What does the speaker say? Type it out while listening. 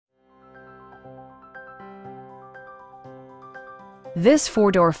This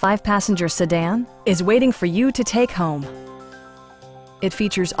four-door, five-passenger sedan is waiting for you to take home. It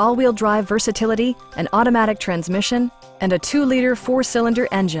features all-wheel drive versatility, an automatic transmission, and a 2-liter four-cylinder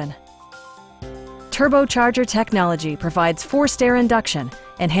engine. Turbocharger technology provides forced air induction,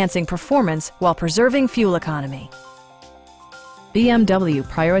 enhancing performance while preserving fuel economy. BMW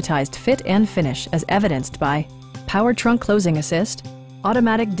prioritized fit and finish as evidenced by power trunk closing assist,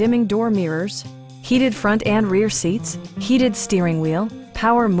 automatic dimming door mirrors, heated front and rear seats, heated steering wheel,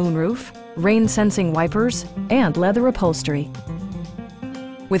 power moonroof, rain-sensing wipers, and leather upholstery.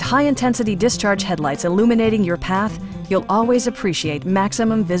 With high-intensity discharge headlights illuminating your path, you'll always appreciate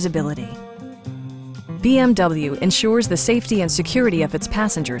maximum visibility. BMW ensures the safety and security of its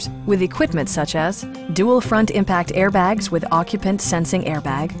passengers with equipment such as dual front impact airbags with occupant sensing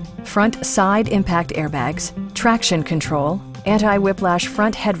airbag, front side impact airbags, traction control, anti-whiplash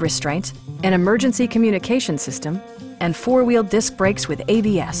front head restraints, an emergency communication system, and four-wheel disc brakes with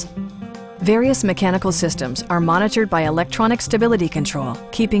ABS. Various mechanical systems are monitored by electronic stability control,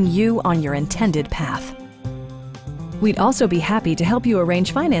 keeping you on your intended path. We'd also be happy to help you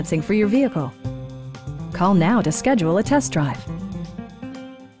arrange financing for your vehicle. Call now to schedule a test drive.